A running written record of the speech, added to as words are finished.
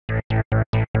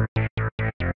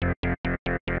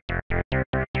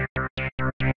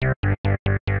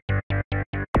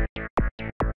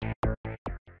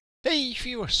Hey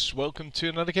viewers, welcome to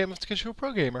another game of the Casual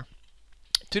Pro Gamer.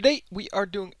 Today we are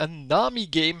doing a Nami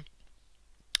game,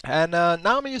 and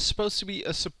Nami is supposed to be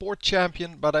a support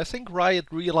champion, but I think Riot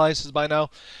realizes by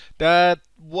now that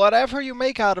whatever you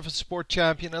make out of a support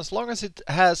champion, as long as it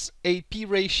has AP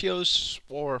ratios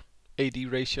or AD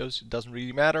ratios, it doesn't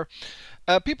really matter,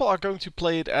 people are going to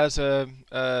play it as a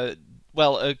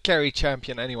carry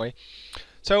champion anyway.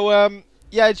 So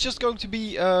yeah, it's just going to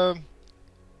be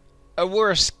a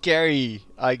worse carry,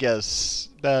 I guess,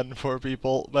 than for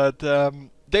people, but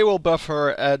they will buff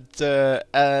her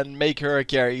and make her a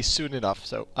carry soon enough,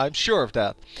 so I'm sure of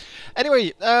that.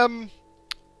 Anyway, the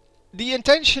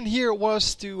intention here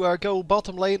was to go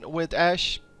bottom lane with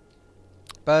Ashe,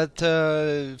 but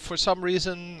for some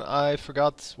reason I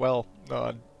forgot. Well,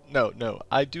 no,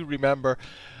 I do remember.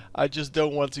 I just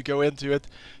don't want to go into it.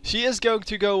 She is going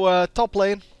to go top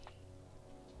lane,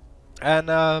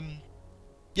 and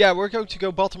yeah, we're going to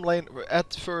go bottom lane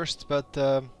at first, but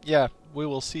yeah, we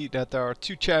will see that there are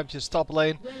two champions top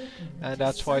lane, and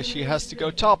that's why she has to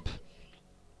go top.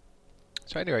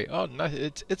 So anyway, oh,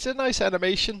 it's a nice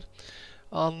animation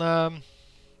on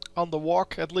the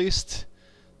walk at least.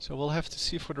 So we'll have to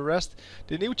see for the rest.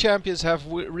 The new champions have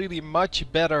really much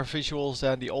better visuals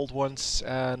than the old ones,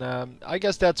 and I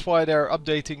guess that's why they're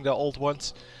updating the old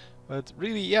ones. But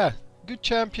really, yeah. Good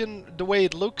champion, the way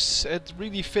it looks, it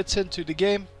really fits into the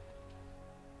game,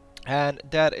 and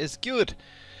that is good.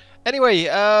 Anyway,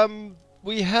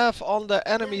 we have on the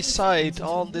enemy side,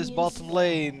 on this bottom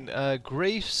lane,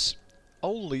 Graves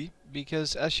only,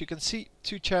 because as you can see,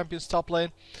 two champions top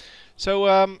lane.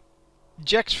 So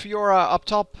Jax Fiora up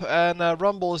top, and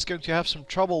Rumble is going to have some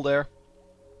trouble there.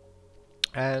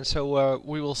 And so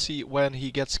we will see when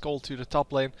he gets called to the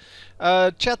top lane.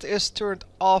 Chat is turned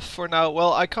off for now.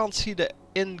 Well, I can't see the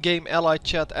in-game ally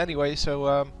chat anyway,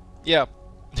 so yeah,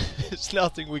 it's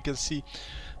nothing we can see.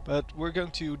 But we're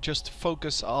going to just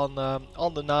focus on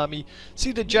the Nami,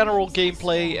 see the general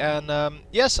gameplay, and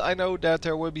yes, I know that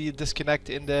there will be a disconnect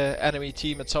in the enemy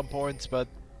team at some point, but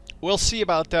we'll see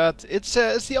about that. It's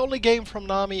the only game from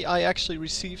Nami I actually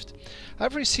received.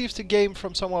 I've received a game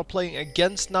from someone playing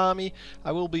against Nami.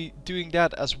 I will be doing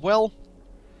that as well.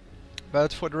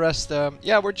 But for the rest,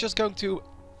 yeah, we're just going to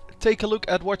take a look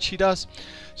at what she does.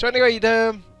 So anyway,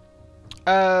 the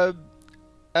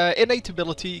innate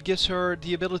ability gives her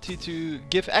the ability to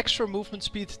give extra movement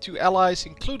speed to allies,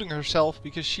 including herself,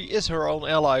 because she is her own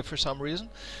ally for some reason.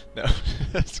 No,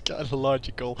 that's kind of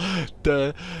logical.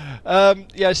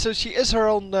 Yeah, so she is her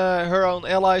own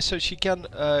ally, so she can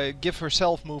give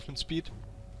herself movement speed.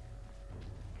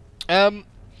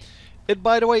 It,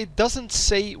 by the way, doesn't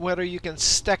say whether you can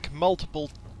stack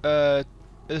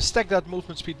stack that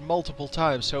movement speed multiple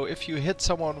times. So if you hit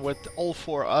someone with all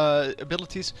four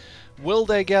abilities, will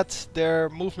they get their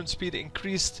movement speed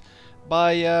increased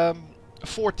by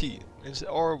 40,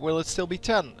 or will it still be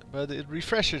 10? But it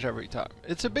refreshes every time.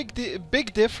 It's a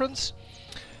big difference.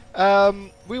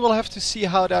 We will have to see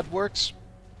how that works.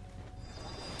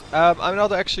 I'm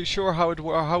not actually sure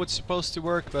how it's supposed to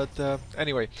work, but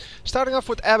anyway, starting off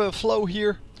with ebb and flow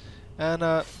here, and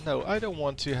no, I don't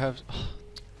want to have.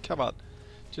 Come on.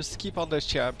 Just keep on this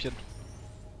champion.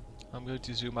 I'm going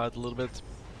to zoom out a little bit.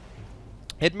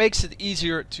 It makes it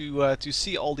easier to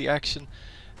see all the action,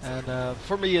 and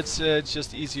for me it's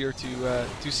just easier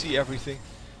to see everything.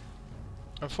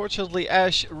 Unfortunately,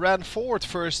 Ashe ran forward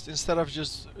first instead of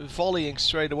just volleying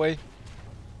straight away,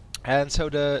 and so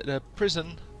the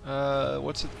prison,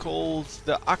 what's it called?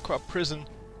 The Aqua Prison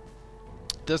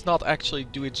does not actually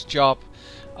do its job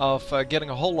of getting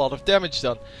a whole lot of damage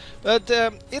done. But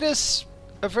it is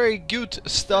a very good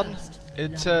stun.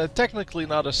 It's technically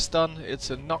not a stun, it's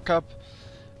a knock-up.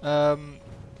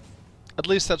 At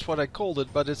least that's what I called it,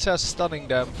 but it says stunning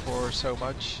them for so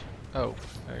much. Oh,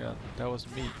 hang on, that was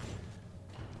me.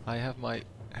 I have my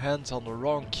hands on the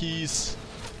wrong keys.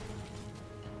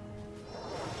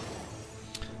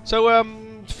 So,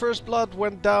 first blood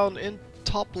went down in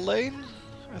top lane,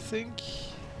 I think.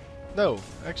 No,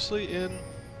 actually in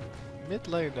mid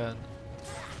lane then.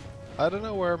 I don't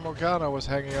know where Morgana was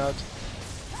hanging out.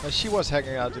 She was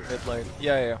hanging out in mid lane.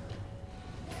 Yeah.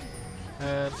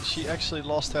 And she actually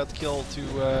lost that kill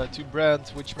to Brand,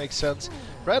 which makes sense.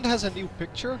 Brand has a new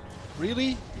picture?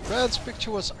 Really? Brand's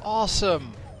picture was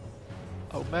awesome!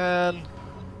 Oh man,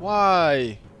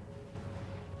 why?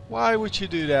 Why would you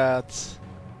do that?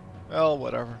 Well,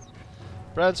 whatever.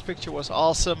 Brand's picture was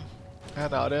awesome,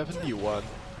 and now they have a new one.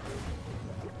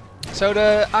 So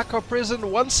the Aqua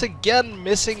Prison once again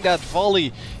missing that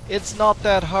volley. It's not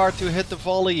that hard to hit the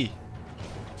volley.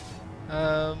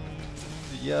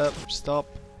 Yeah, stop.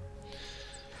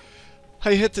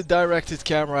 I hit the directed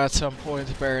camera at some point,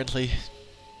 apparently.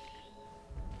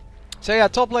 So yeah,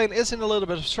 top lane is in a little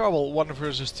bit of trouble, 1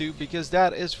 versus 2, because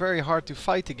that is very hard to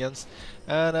fight against.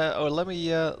 And oh, let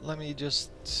me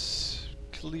just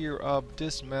clear up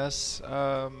this mess.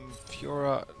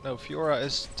 Fiora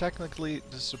is technically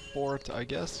the support, I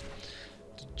guess.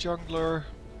 The jungler,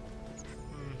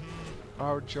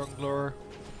 our jungler,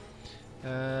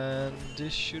 and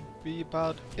this should be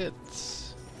about it.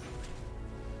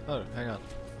 Oh, hang on,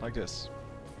 like this.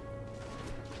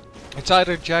 It's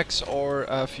either Jax or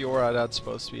Fiora that's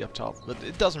supposed to be up top, but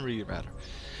it doesn't really matter.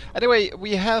 Anyway,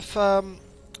 we have well,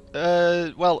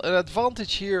 an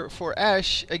advantage here for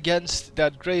Ashe against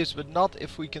that Graves, but not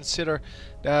if we consider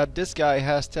that this guy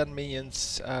has 10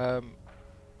 minions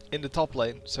in the top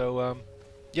lane. So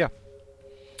yeah,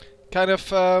 kind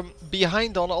of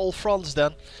behind on all fronts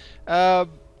then.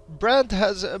 Brand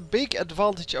has a big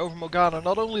advantage over Morgana,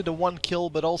 not only the 1 kill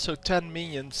but also 10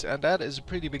 minions, and that is a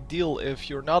pretty big deal if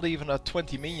you're not even at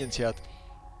 20 minions yet.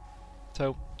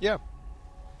 So yeah,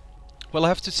 we'll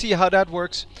have to see how that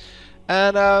works.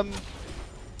 And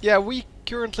yeah, we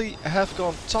currently have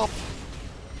gone top.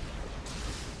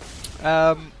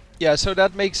 Yeah, so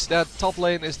that makes that top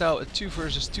lane is now a 2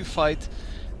 versus 2 fight,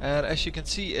 and as you can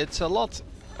see, it's a lot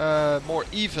more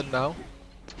even now.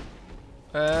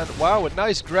 And wow, a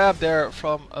nice grab there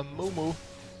from a Mumu,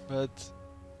 but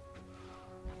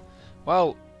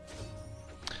wow,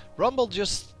 Rumble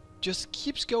just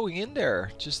keeps going in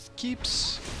there, just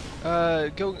keeps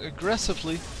going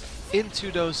aggressively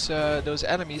into those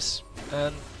enemies,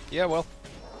 and yeah, well,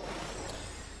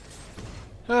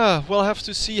 we'll have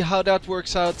to see how that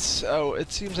works out. Oh,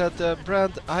 it seems that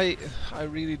Brand, I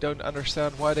really don't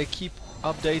understand why they keep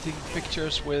updating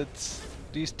pictures with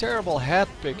these terrible head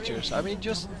pictures. I mean,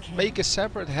 just make a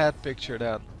separate head picture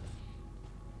then.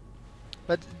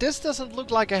 But this doesn't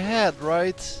look like a head,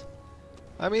 right?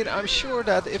 I mean, I'm sure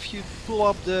that if you pull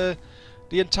up the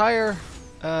entire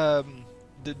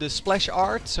the splash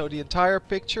art, so the entire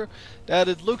picture, that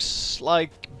it looks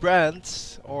like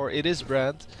Brand, or it is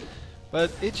Brand, but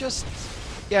it just,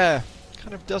 yeah,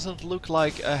 kind of doesn't look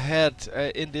like a head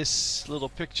in this little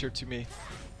picture to me.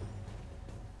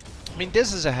 I mean,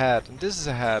 this is a head, and this is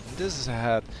a head, and this is a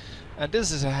head, and this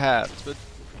is a head, but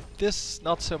this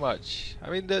not so much. I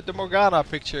mean, the Morgana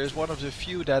picture is one of the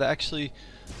few that actually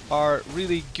are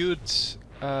really good.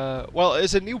 Well,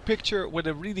 it's a new picture with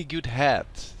a really good head,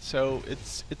 so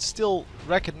it's still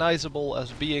recognizable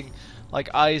as being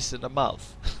like eyes and a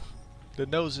mouth. The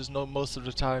nose is most of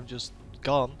the time just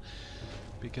gone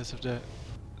because of the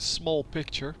small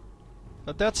picture,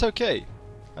 but that's okay.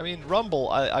 I mean, Rumble,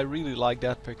 I really like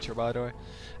that picture, by the way.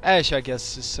 Ashe, I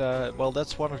guess, is, well,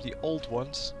 that's one of the old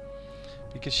ones,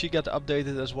 because she got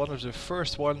updated as one of the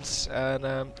first ones,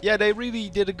 and yeah, they really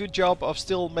did a good job of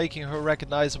still making her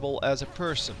recognizable as a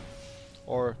person.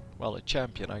 Or, well, a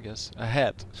champion, I guess. A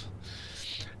head.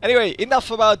 Anyway,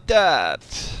 enough about that.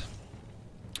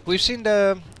 We've seen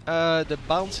the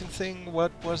bouncing thing.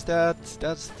 What was that?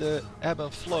 That's the ebb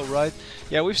and flow, right?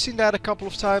 Yeah, we've seen that a couple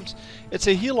of times. It's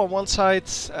a heal on one side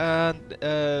and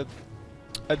a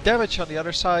damage on the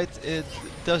other side. It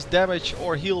does damage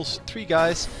or heals 3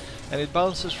 guys, and it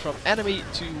bounces from enemy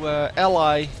to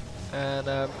ally.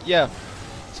 And yeah,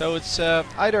 so it's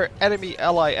either enemy,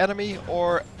 enemy,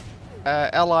 or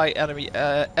ally, enemy,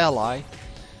 ally.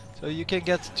 So you can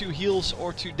get 2 heals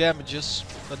or 2 damages,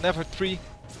 but never 3.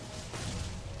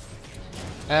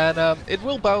 And it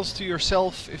will bounce to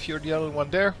yourself if you're the only one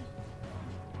there,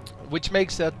 which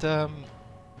makes that,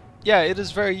 yeah, it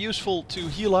is very useful to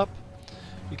heal up,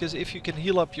 because if you can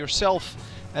heal up yourself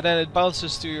and then it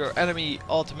bounces to your enemy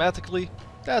automatically,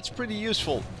 that's pretty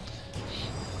useful.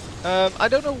 I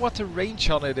don't know what the range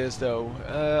on it is though.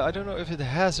 I don't know if it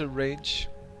has a range,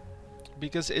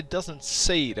 because it doesn't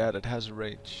say that it has a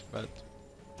range, but...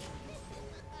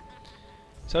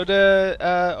 So the,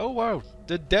 oh wow,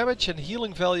 the damage and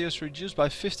healing value is reduced by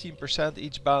 15%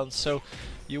 each bounce. So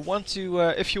you want to,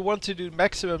 if you want to do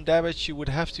maximum damage, you would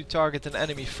have to target an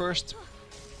enemy first.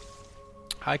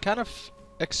 I kind of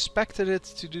expected it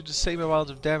to do the same amount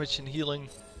of damage and healing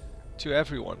to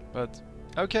everyone, but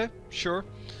okay, sure.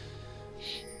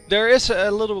 There is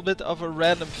a little bit of a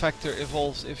random factor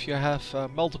involved if you have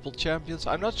multiple champions.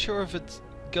 I'm not sure if it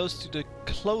goes to the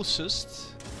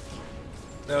closest.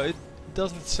 No, it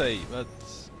doesn't say, but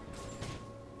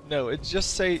no, it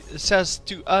just says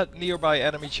to a nearby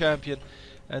enemy champion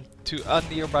and to a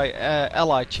nearby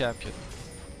ally champion.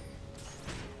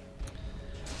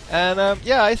 And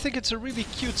yeah, I think it's a really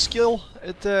cute skill.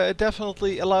 It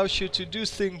definitely allows you to do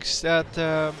things that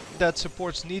that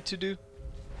supports need to do.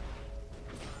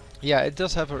 Yeah, it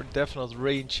does have a definite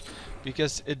range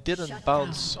because it didn't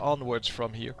bounce onwards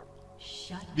from here.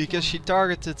 Because she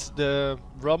targeted the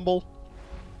Rumble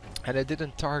and it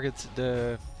didn't target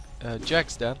the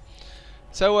Jax then.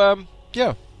 So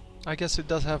yeah, I guess it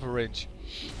does have a range.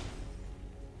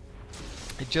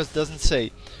 It just doesn't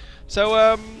say.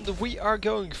 So we are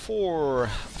going for,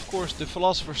 of course, the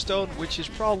Philosopher's Stone, which is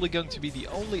probably going to be the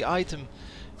only item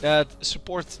that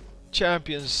support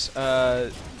champions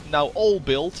now all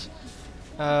build.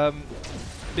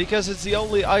 Because it's the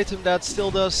only item that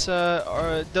still does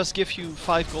give you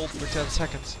 5 gold per 10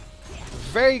 seconds.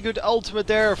 Very good ultimate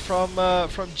there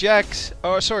from Jax,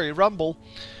 or sorry, Rumble.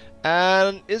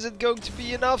 And is it going to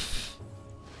be enough?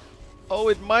 Oh,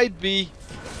 it might be.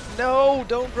 No,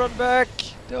 don't run back.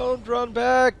 Don't run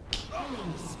back.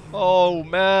 Oh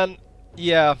man,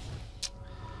 yeah.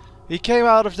 He came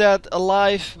out of that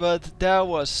alive, but that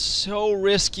was so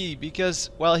risky because,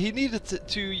 well, he needed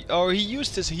or he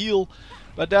used his heal,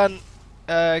 but then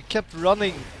kept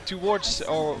running towards,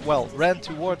 or well, ran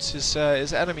towards his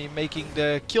enemy, making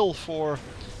the kill for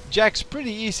Jax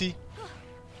pretty easy.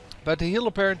 But the heal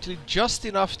apparently just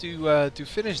enough to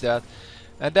finish that,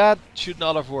 and that should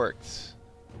not have worked.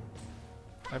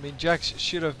 I mean, Jax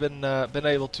should have been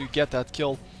able to get that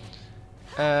kill,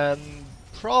 and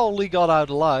probably got out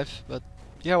alive. But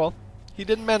yeah, well, he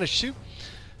didn't manage to.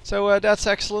 So that's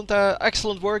excellent.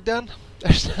 Excellent work then.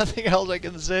 There's nothing else I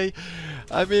can say.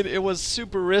 I mean, it was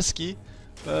super risky,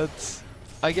 but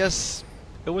I guess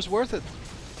it was worth it.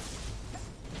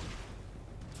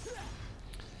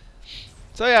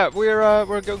 So yeah,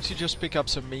 we're going to just pick up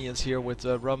some minions here with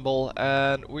Rumble,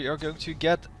 and we are going to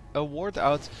get a ward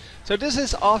out. So this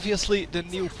is obviously the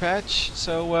new patch,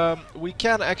 so we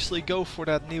can actually go for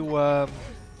that new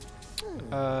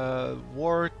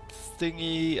ward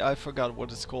thingy. I forgot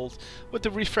what it's called, with the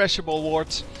refreshable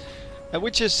wards,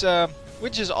 which is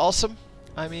awesome.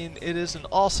 I mean, it is an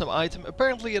awesome item.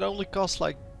 Apparently it only costs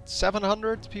like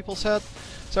 700, people said.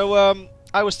 So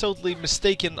I was totally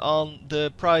mistaken on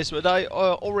the price, but I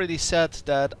already said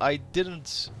that I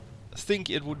didn't think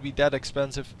it would be that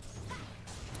expensive.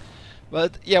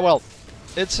 But yeah, well,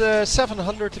 it's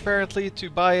 700 apparently to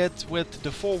buy it with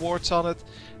the 4 wards on it,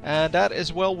 and that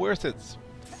is well worth it.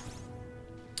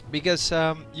 Because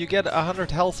you get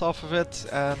 100 health off of it,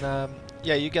 and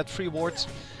yeah, you get 3 wards.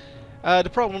 The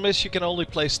problem is you can only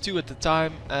place 2 at a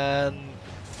time, and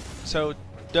so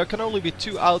there can only be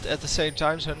 2 out at the same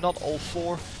time, so not all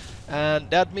 4. And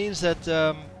that means that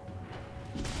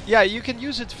yeah, you can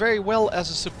use it very well as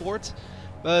a support.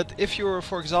 But if you're,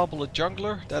 for example, a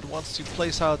jungler that wants to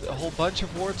place out a whole bunch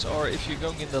of wards, or if you're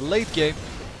going in the late game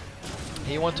and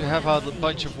you want to have out a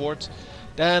bunch of wards,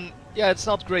 then yeah, it's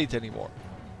not great anymore.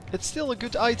 It's still a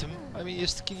good item. I mean,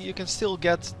 you can still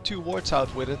get 2 wards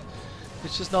out with it.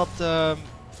 It's just not,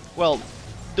 well,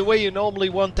 the way you normally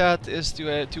want that is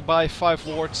to buy 5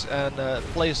 wards and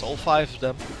place all 5 of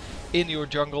them in your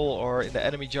jungle or in the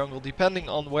enemy jungle, depending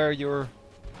on where you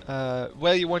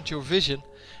want your vision.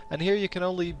 And here you can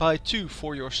only buy 2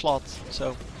 for your slot,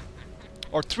 so,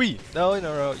 or 3. No,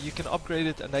 you can upgrade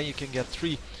it and then you can get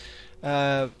 3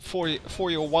 for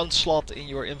your 1 slot in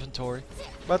your inventory.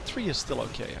 But 3 is still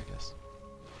okay, I guess.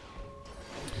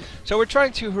 So we're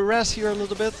trying to harass here a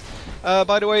little bit.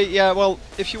 By the way, yeah, well,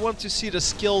 if you want to see the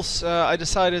skills, I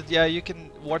decided, yeah, you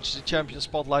can watch the Champion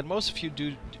Spotlight. Most of you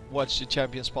do watch the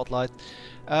Champion Spotlight.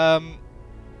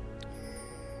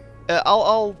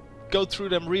 I'll go through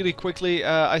them really quickly.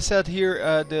 I said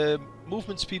here the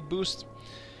movement speed boost.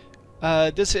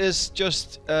 This is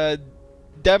just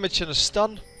damage and a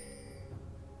stun.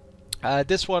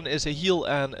 This one is a heal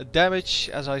and a damage.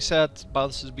 As I said,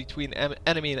 bounces between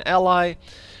enemy and ally.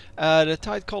 The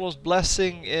Tide Caller's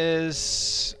Blessing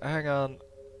is... hang on.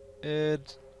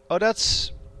 Oh,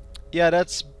 that's... yeah,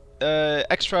 that's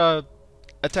extra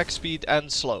attack speed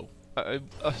and slow.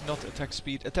 Not attack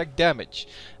speed, attack damage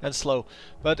and slow.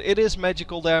 But it is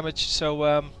magical damage,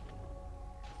 so...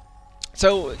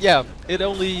 so, yeah, it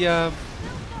only...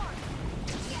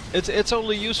 it's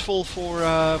only useful for,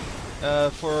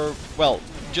 well,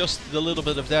 just the little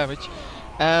bit of damage.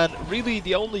 And really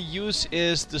the only use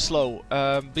is the slow.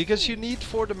 Because you need,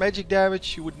 for the magic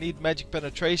damage, you would need magic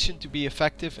penetration to be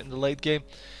effective in the late game.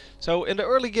 So in the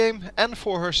early game, and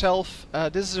for herself,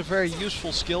 this is a very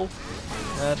useful skill.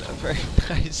 And a very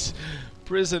nice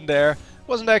prison there.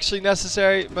 Wasn't actually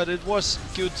necessary, but it was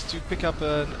good to pick up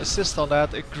an assist on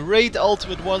that. A great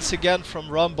ultimate once again from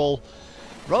Rumble.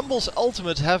 Rumble's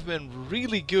ultimates have been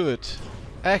really good.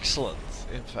 Excellent,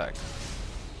 in fact.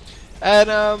 And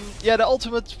yeah, the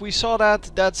ultimate, we saw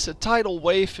that's a tidal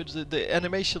wave. The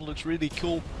animation looks really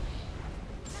cool.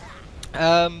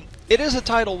 it is a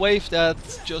tidal wave that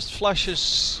just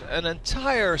flushes an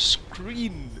entire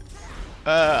screen.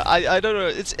 I don't know.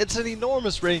 It's an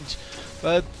enormous range,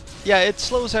 but yeah, it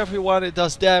slows everyone. It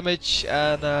does damage,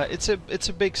 and it's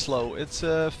a big slow. It's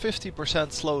a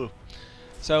 50% slow.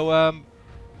 So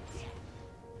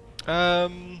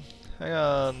hang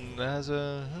on. It has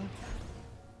a.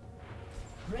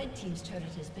 Red team's turret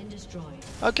has been destroyed.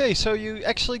 Okay, so you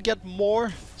actually get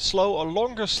more slow or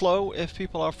longer slow if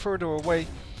people are further away,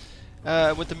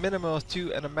 with a minimum of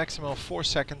 2 and a maximum of 4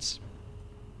 seconds.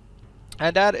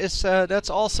 And that is that's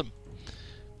awesome,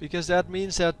 because that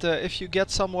means that if you get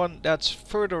someone that's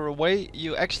further away,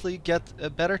 you actually get a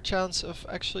better chance of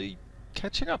actually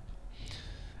catching up.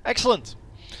 Excellent,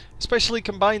 especially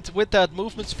combined with that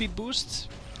movement speed boost,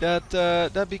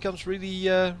 that becomes really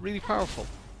really powerful.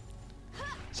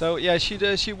 So yeah,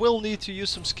 she will need to use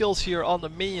some skills here on the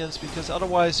minions, because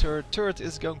otherwise her turret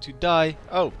is going to die.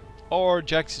 Oh, or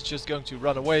Jax is just going to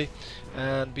run away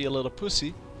and be a little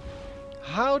pussy.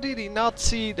 How did he not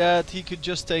see that he could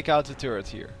just take out the turret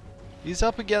here? He's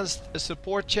up against a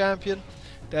support champion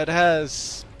that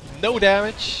has no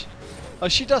damage. Oh,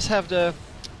 she does have the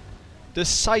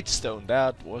Sightstone,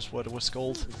 that was what it was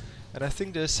called. And I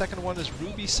think the second one is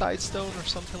Ruby Sightstone or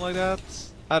something like that.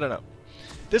 I don't know.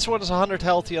 This one is 100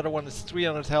 health, the other one is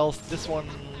 300 health. This one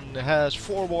has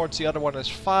 4 wards, the other one has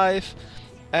 5.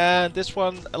 And this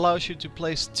one allows you to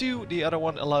place 2, the other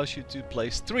one allows you to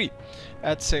place 3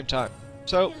 at the same time.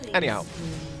 So, anyhow.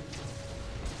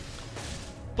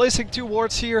 Placing 2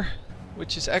 wards here,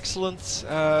 which is excellent.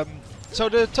 So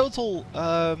the total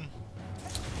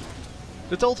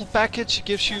package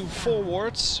gives you 4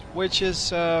 wards, which is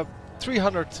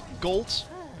 300 gold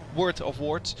worth of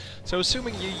wards. So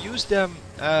assuming you use them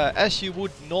as you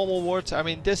would normal wards, I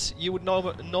mean this, you would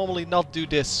normally not do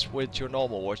this with your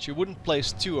normal wards. You wouldn't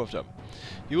place 2 of them.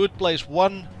 You would place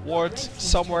 1 ward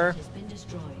somewhere.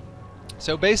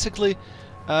 So basically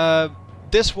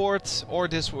this ward or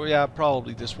this, yeah,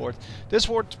 probably this ward. This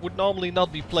ward would normally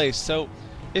not be placed. So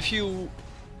if you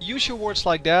use your wards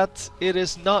like that, it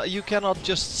is not, you cannot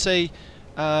just say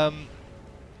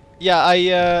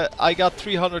yeah, I got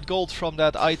 300 gold from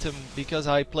that item because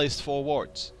I placed 4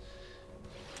 wards.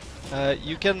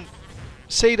 You can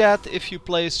say that if you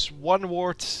place 1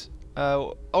 ward,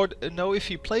 or no,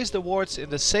 if you place the wards in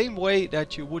the same way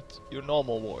that you would your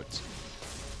normal wards.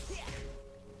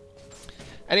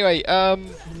 Anyway,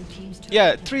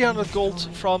 yeah, 300 gold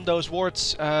from those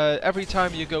wards every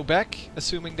time you go back,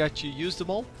 assuming that you use them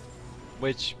all,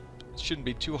 which shouldn't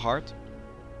be too hard.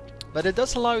 But it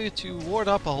does allow you to ward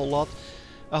up a whole lot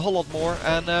more,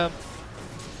 and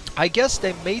I guess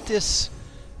they made this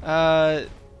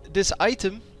this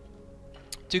item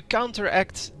to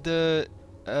counteract the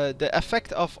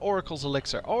effect of Oracle's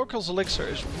Elixir. Oracle's Elixir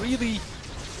is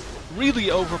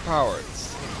really overpowered,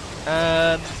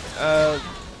 and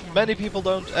many people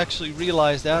don't actually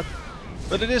realize that,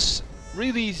 but it is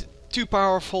really too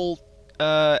powerful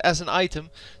as an item.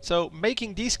 So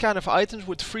making these kind of items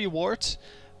with free wards,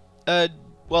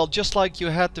 well, just like you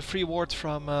had the free ward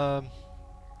from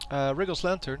Wriggle's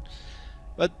Lantern,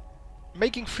 but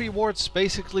making free wards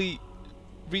basically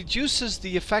reduces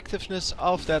the effectiveness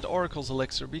of that Oracle's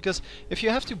Elixir, because if you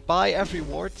have to buy every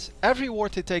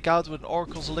ward they take out with an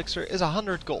Oracle's Elixir is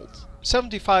 100 gold.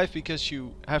 75 because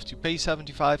you have to pay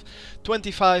 75,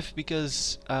 25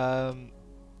 because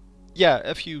yeah,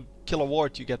 if you kill a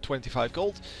ward you get 25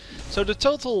 gold. So the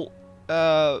total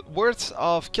worth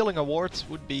of killing a ward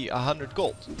would be 100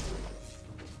 gold.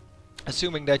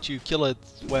 Assuming that you kill it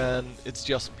when it's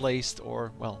just placed,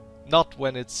 or, well, not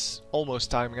when it's almost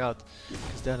timing out,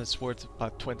 because then it's worth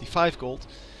about 25 gold.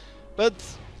 But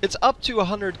it's up to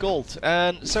 100 gold,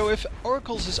 and so if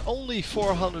Oracle's is only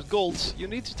 400 gold, you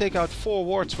need to take out 4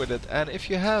 wards with it. And if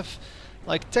you have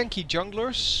like tanky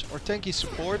junglers or tanky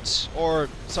supports, or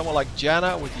someone like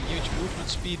Janna with a huge movement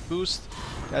speed boost,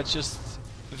 that's just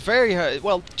very hard.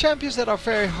 Well, champions that are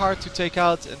very hard to take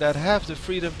out and that have the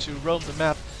freedom to roam the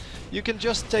map, you can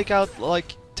just take out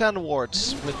like 10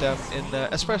 wards with them, in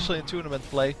especially in tournament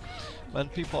play, when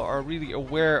people are really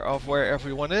aware of where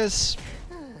everyone is.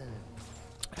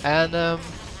 And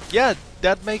yeah,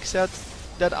 that makes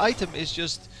that item is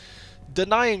just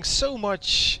denying so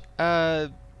much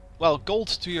well, gold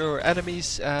to your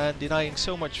enemies, and denying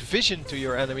so much vision to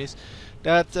your enemies,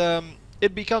 that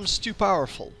it becomes too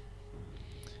powerful.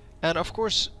 And of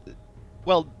course,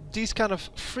 well, these kind of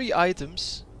free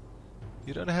items,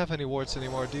 you don't have any wards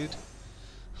anymore, dude.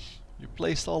 You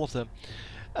placed all of them.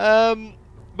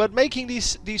 But making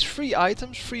these free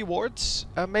items, free wards,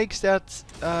 makes that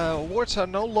wards are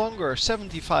no longer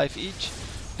 75 each.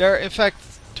 They're in fact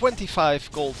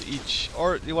 25 gold each,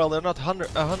 or well, they're not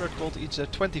 100 gold each, they're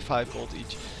 25 gold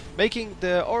each, making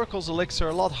the Oracle's elixir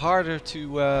a lot harder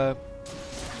to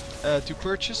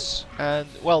purchase and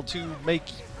well to make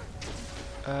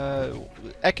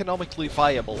economically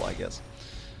viable, I guess,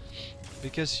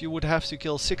 because you would have to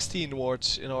kill 16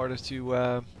 wards in order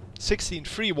to 16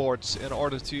 free wards in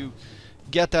order to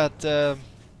get that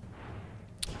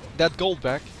that gold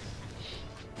back,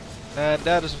 and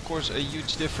that is of course a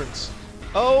huge difference.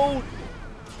 Oh,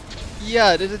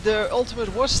 yeah, the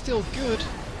ultimate was still good,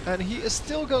 and he is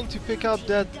still going to pick up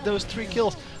those 3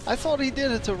 kills. I thought he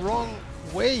did it the wrong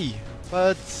way,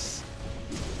 but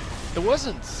it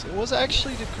wasn't. It was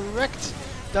actually the correct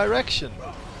direction.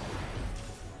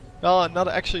 Well, I'm not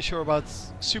actually sure about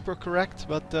super correct,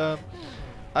 but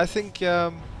I think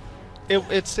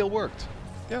it still worked.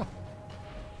 Yeah.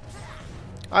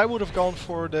 I would have gone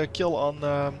for the kill on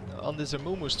this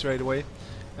Amumu straight away,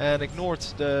 and ignored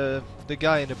the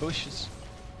guy in the bushes,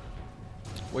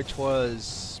 which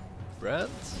was Brand.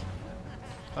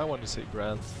 I want to say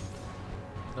Brand.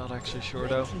 Not actually sure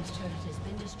though. Red team's turret has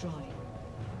been destroyed.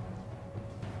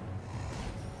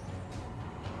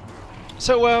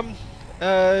 So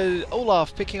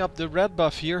Olaf picking up the red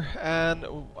buff here, and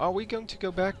are we going to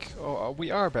go back? Oh, we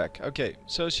are back. Okay,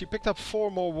 so she picked up 4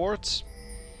 more wards,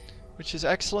 which is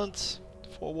excellent.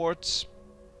 4 wards.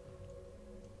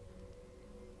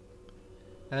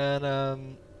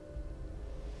 And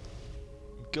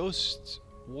Ghost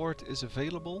ward is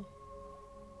available.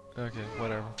 Okay,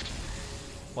 whatever.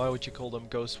 Why would you call them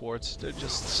ghost wards? They're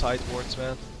just side wards,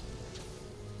 man.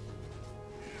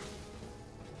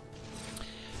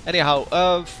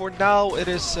 Anyhow, for now it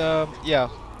is yeah,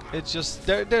 it's just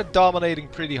they're dominating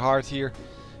pretty hard here.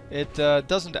 It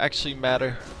doesn't actually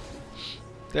matter.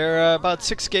 They're about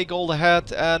 6k gold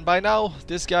ahead, and by now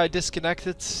this guy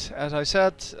disconnected, as I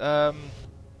said.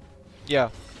 Yeah,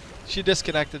 she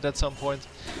disconnected at some point.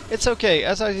 It's okay,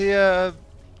 as I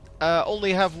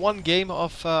only have 1 game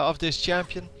of this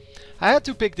champion. I had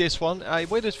to pick this one. I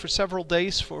waited for several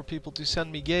days for people to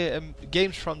send me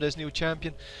games from this new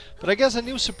champion. But I guess a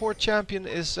new support champion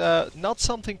is not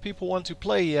something people want to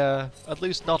play, at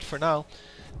least not for now.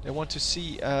 They want to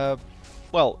see,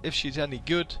 well, if she's any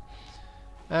good.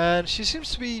 And she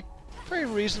seems to be very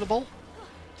reasonable.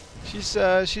 She's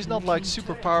not like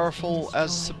super powerful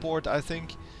as support, I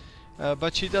think.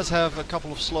 But she does have a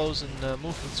couple of slows and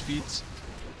movement speeds.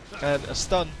 And a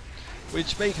stun,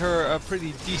 which make her a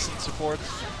pretty decent support.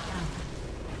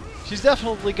 She's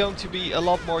definitely going to be a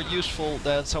lot more useful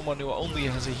than someone who only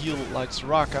has a heal like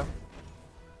Soraka.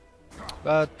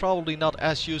 But probably not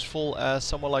as useful as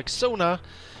someone like Sona,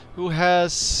 who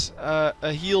has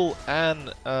a heal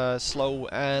and a slow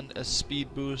and a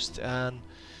speed boost and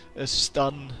a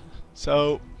stun.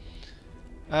 So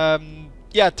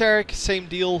yeah, Tarek, same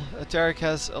deal. Tarek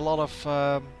has a lot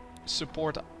of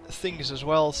support things as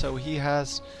well, so he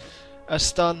has a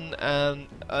stun and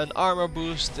an armor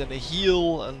boost and a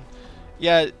heal, and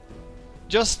yeah,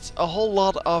 just a whole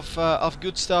lot of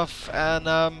good stuff. And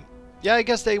yeah, I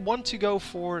guess they want to go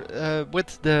for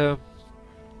with the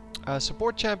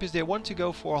support champions, they want to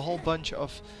go for a whole bunch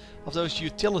of those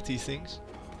utility things.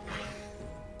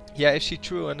 Yeah, if she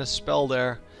threw in a spell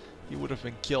there, he would have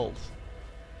been killed.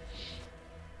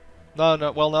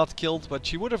 No, well, not killed, but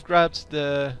she would have grabbed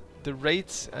the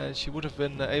raid, and she would have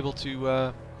been able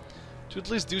to at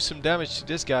least do some damage to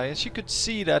this guy. And she could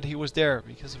see that he was there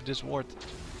because of this ward.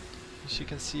 She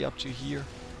can see up to here.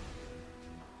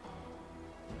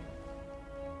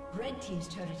 Red team's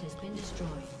turret has been destroyed.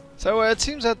 So it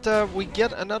seems that we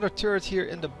get another turret here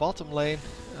in the bottom lane.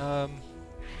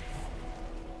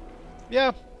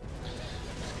 Yeah,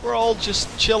 we're all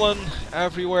just chilling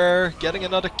everywhere, getting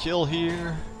another kill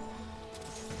here.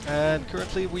 And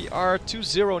currently we are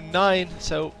 209,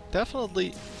 so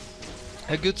definitely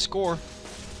a good score.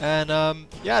 And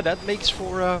yeah, that makes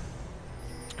for a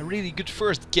really good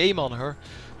first game on her,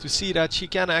 to see that she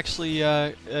can actually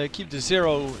keep the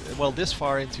 0, well, this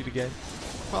far into the game.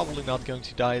 Probably not going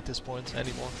to die at this point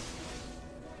anymore,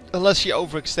 unless she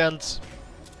overextends.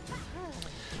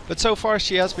 But so far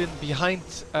she has been behind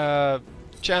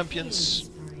champions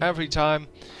every time,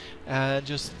 and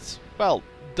just, well,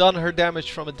 done her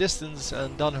damage from a distance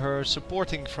and done her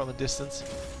supporting from a distance.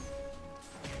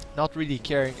 Not really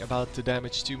caring about the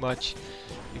damage too much,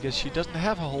 because she doesn't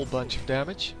have a whole bunch of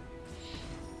damage.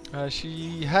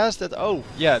 She has that. Oh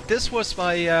yeah, this was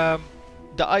my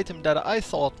the item that I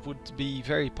thought would be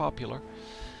very popular.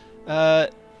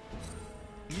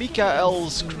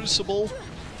 Mikael's Crucible.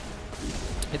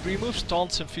 It removes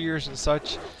taunts and fears and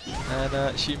such,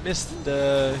 and she missed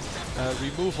the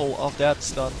removal of that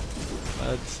stun.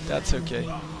 But that's okay.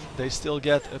 They still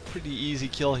get a pretty easy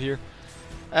kill here.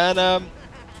 And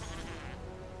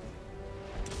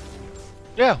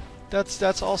yeah,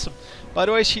 that's awesome. By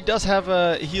the way, she does have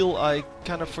a heal. I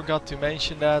kind of forgot to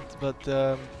mention that, but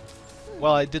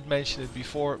well, I did mention it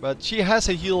before. But she has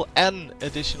a heal and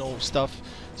additional stuff,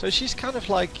 so she's kind of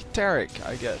like Tarek,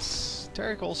 I guess.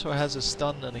 Tarek also has a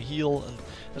stun and a heal, and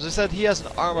as I said, he has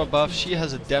an armor buff. She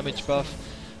has a damage buff.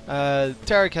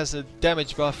 Tarek has a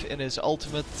damage buff in his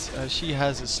ultimate. She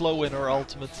has a slow in her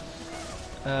ultimate.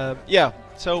 Yeah,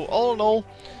 so all in all,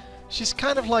 she's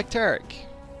kind of like Tarek.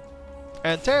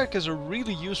 And Tarek is a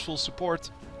really useful support.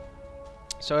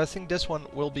 So I think this one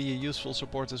will be a useful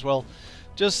support as well.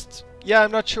 Just, yeah,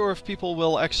 I'm not sure if people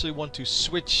will actually want to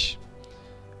switch.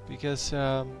 Because,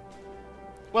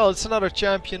 well, it's another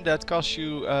champion that costs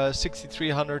you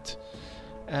 6,300.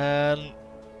 And,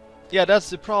 yeah, that's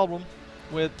the problem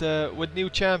with new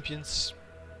champions.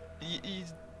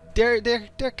 They're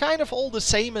kind of all the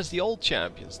same as the old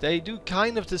champions. They do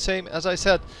kind of the same. As I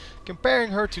said,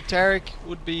 comparing her to Tarek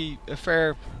would be a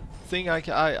fair thing,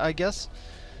 I guess.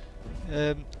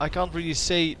 I can't really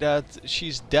say that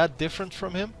she's that different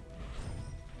from him.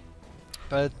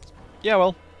 But yeah,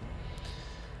 well,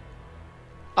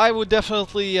 I would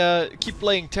definitely keep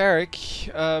playing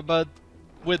Tarek, but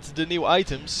with the new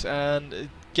items and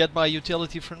get my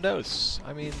utility from those.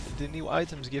 I mean, the new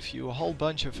items give you a whole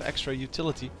bunch of extra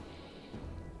utility.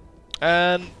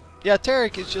 And yeah,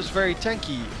 Tarek is just very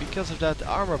tanky because of that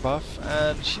armor buff,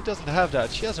 and she doesn't have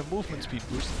that. She has a movement speed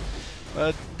boost,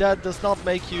 but that does not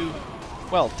make you,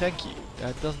 well, tanky.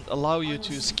 That doesn't allow you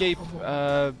to escape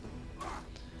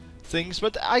things,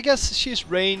 but I guess she's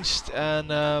ranged, and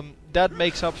that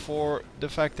makes up for the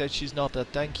fact that she's not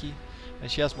that tanky. And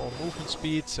she has more movement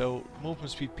speed, so movement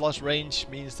speed plus range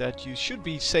means that you should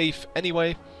be safe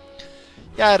anyway.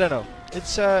 Yeah, I don't know.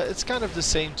 It's kind of the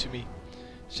same to me.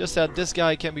 It's just that this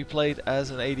guy can be played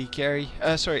as an AD carry,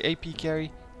 sorry, AP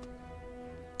carry.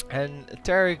 And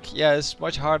Tarek, yeah, is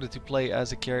much harder to play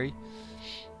as a carry.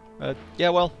 But yeah,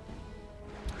 well,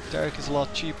 Tarek is a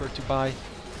lot cheaper to buy.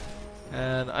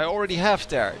 And I already have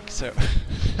Tarek, so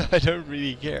I don't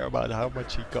really care about how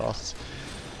much he costs.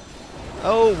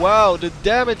 Oh wow, the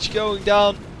damage going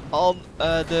down on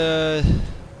the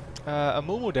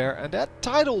Amumu there, and that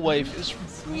tidal wave is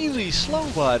really slow,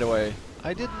 by the way.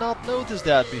 I did not notice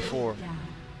that before,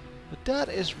 but that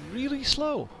is really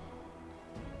slow.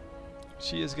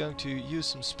 She is going to use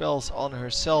some spells on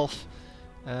herself,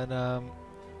 and no,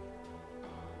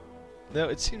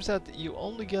 it seems that you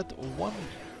only get one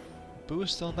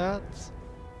boost on that.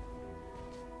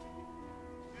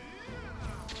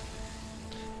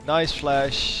 Nice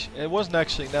flash. It wasn't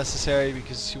actually necessary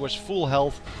because she was full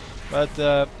health, but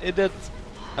it did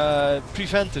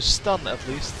prevent the stun at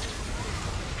least.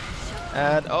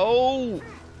 And oh,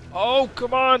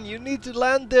 come on! You need to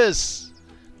land this.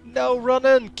 No, run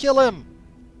in, kill him.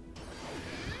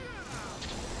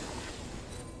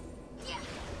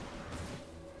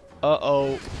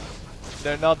 Uh-oh,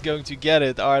 they're not going to get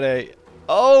it, are they?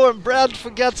 Oh, and Brad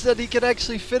forgets that he can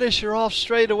actually finish her off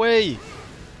straight away.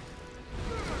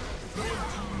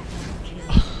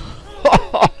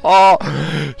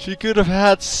 She could have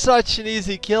had such an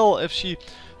easy kill if she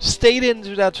stayed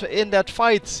in that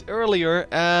fight earlier,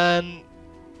 and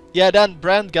yeah, then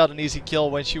Brand got an easy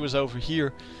kill when she was over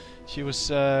here. She was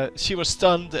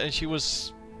stunned, and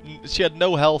she had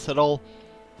no health at all.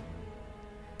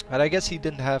 And I guess he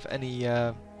didn't have any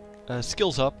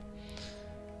skills up,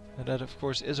 and that of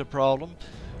course is a problem.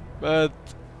 But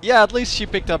yeah, at least she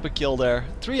picked up a kill there.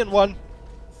 3 and 1,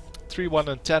 3, 1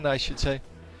 and 10, I should say.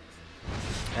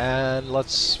 And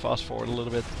let's fast forward a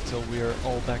little bit until we're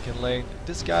all back in lane.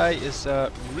 This guy is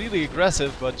really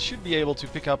aggressive, but should be able to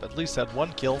pick up at least that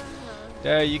one kill.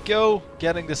 There you go,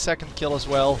 getting the second kill as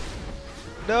well.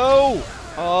 No!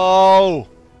 Oh!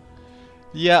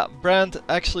 Yeah, Brand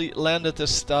actually landed the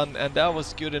stun, and that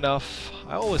was good enough.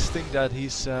 I always think that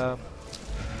he's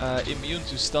immune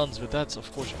to stuns, but that's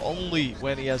of course only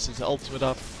when he has his ultimate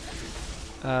up.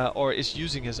 Or is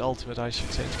using his ultimate, I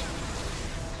should say.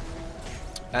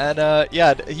 And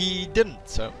yeah, he didn't,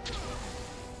 so.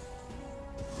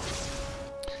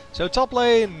 So top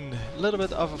lane, a little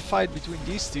bit of a fight between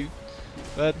these two.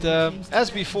 But as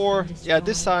before, yeah,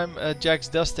 this time Jax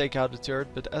does take out the turret,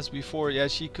 but as before, yeah,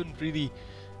 she couldn't really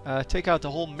take out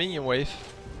the whole minion wave.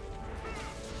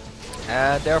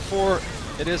 And therefore,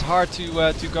 it is hard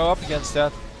to go up against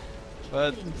that.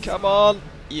 But come on,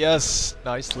 yes,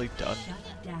 nicely done.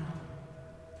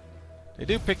 They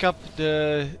do pick up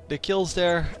the kills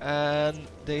there, and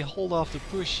they hold off the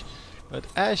push. But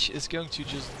Ashe is going to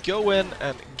just go in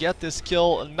and get this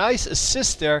kill. A nice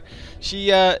assist there.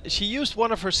 She used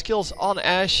one of her skills on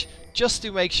Ashe just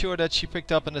to make sure that she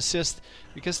picked up an assist,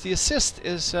 because the assist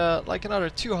is like another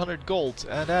 200 gold,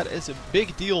 and that is a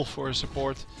big deal for a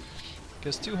support,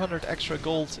 because 200 extra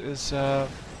gold is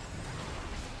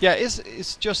yeah,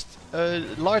 is just a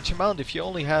large amount if you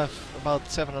only have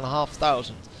about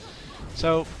 7,500.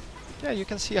 So yeah, you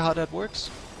can see how that works.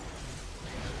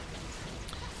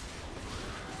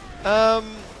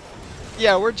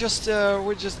 Yeah, we're just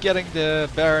getting the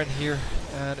Baron here,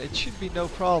 and it should be no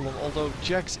problem. Although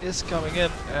Jax is coming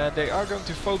in, and they are going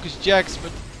to focus Jax.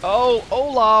 But oh,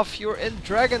 Olaf, you're in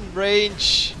dragon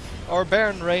range, or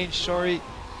Baron range, sorry.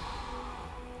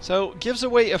 So gives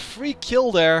away a free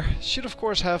kill there. Should of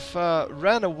course have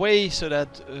ran away so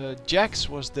that Jax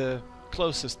was the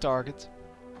closest target.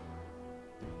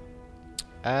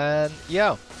 And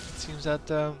yeah, it seems that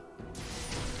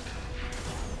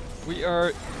we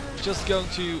are just going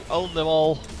to own them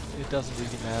all. It doesn't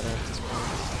really matter at this point.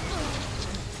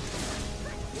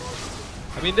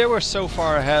 I mean, they were so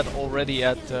far ahead already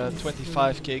at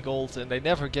 25k gold, and they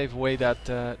never gave away that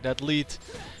that lead.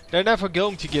 They're never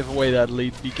going to give away that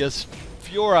lead because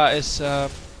Fiora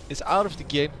is out of the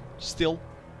game still,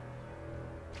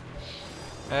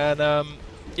 and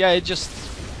yeah, it just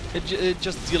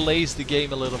delays the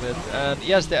game a little bit. And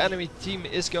yes, the enemy team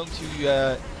is going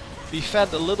to be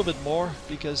fed a little bit more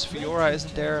because Fiora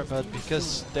isn't there, but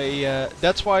because they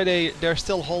that's why they're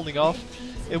still holding off.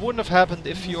 It wouldn't have happened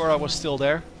if Fiora was still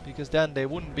there, because then they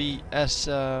wouldn't be as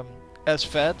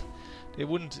fed. They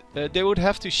wouldn't. They would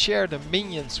have to share the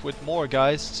minions with more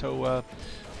guys, so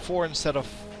 4 instead of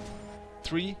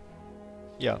 3.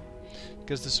 Yeah,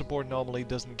 because the support normally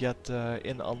doesn't get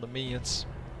in on the minions.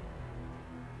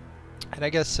 And I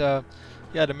guess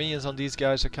yeah, the minions on these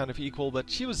guys are kind of equal, but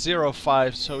she was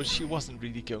 0-5, so she wasn't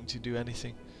really going to do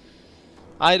anything.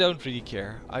 I don't really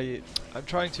care. I'm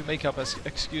trying to make up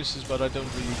excuses, but I don't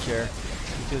really care,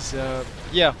 because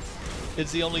yeah,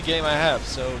 it's the only game I have,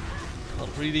 so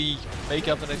can't really make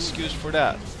up an excuse for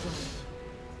that.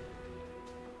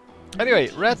 Anyway,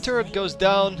 red turret goes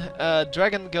down,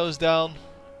 dragon goes down,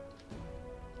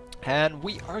 and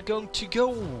we are going to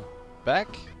go back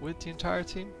with the entire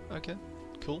team. Okay,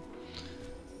 cool.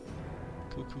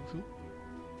 Cool.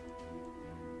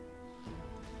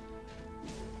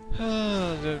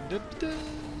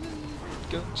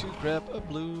 Going to grab a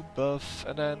blue buff,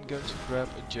 and then going to grab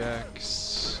a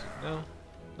Jax. No,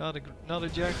 not a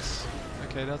Jax.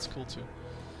 Okay, that's cool too.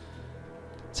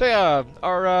 So yeah,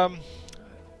 our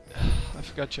I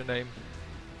forgot your name.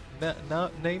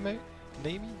 Nami?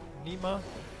 Nima?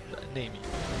 Nami.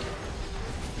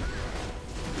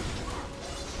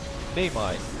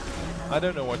 Nami. I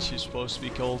don't know what she's supposed to be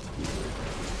called.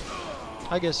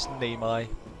 I guess Nami.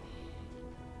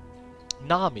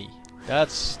 Nami.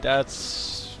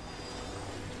 That's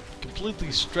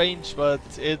completely strange, but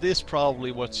it is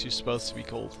probably what she's supposed to be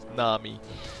called. Nami.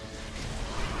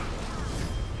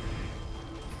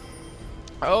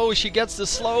 Oh, she gets the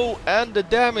slow and the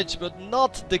damage, but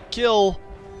not the kill.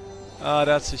 Ah,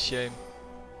 that's a shame.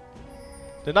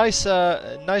 The nice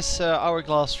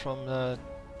hourglass from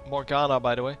Morgana,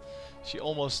 by the way. She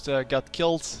almost got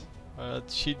killed.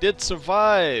 She did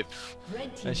survive.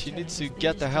 And she needs to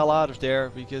get the hell out of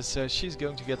there, because she's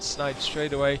going to get sniped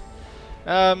straight away.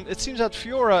 It seems that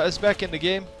Fiora is back in the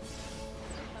game.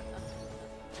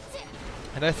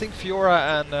 And I think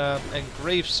Fiora and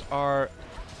Graves are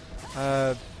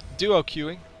duo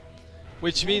queuing,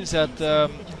 which means that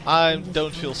I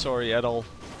don't feel sorry at all.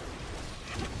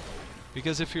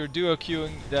 Because if you're duo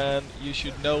queuing, then you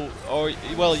should know, or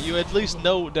well, you at least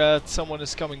know that someone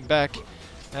is coming back.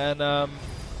 And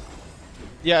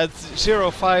yeah, it's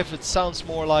 0-5. It sounds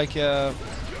more like a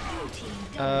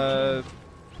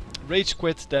rage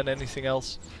quit than anything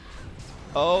else.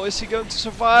 Oh, is he going to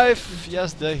survive?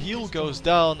 Yes, the heal goes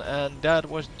down, and that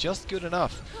was just good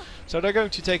enough. So they're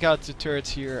going to take out the turrets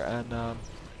here, and Red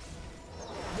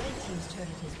team's turret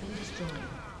has been destroyed.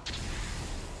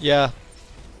 yeah.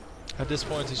 At this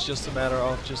point, it's just a matter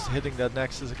of just hitting that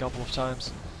Nexus a couple of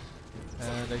times.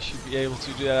 And they should be able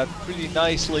to do that pretty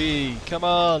nicely. Come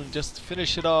on, just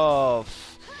finish it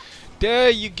off. There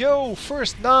you go,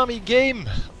 first Nami game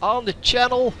on the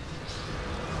channel.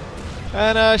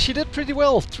 And she did pretty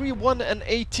well, 3-1 and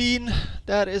 18.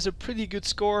 That is a pretty good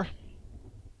score.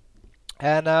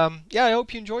 And yeah, I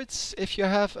hope you enjoyed. If you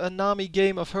have a Nami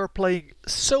game of her playing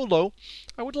solo,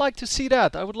 I would like to see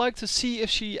that. I would like to see if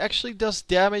she actually does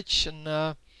damage,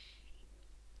 and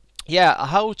yeah,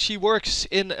 how she works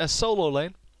in a solo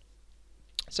lane.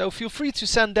 So feel free to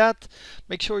send that.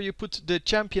 Make sure you put the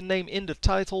champion name in the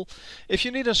title. If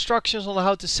you need instructions on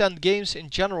how to send games in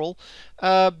general,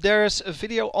 there's a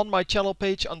video on my channel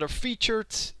page under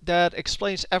featured that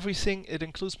explains everything. It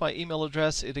includes my email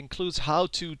address. It includes how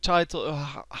to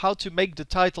make the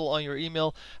title on your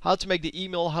email, how to make the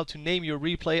email, how to name your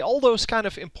replay, all those kind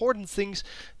of important things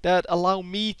that allow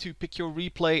me to pick your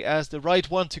replay as the right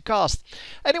one to cast.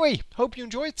 Anyway, hope you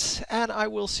enjoyed, and I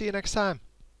will see you next time.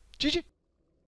 GG!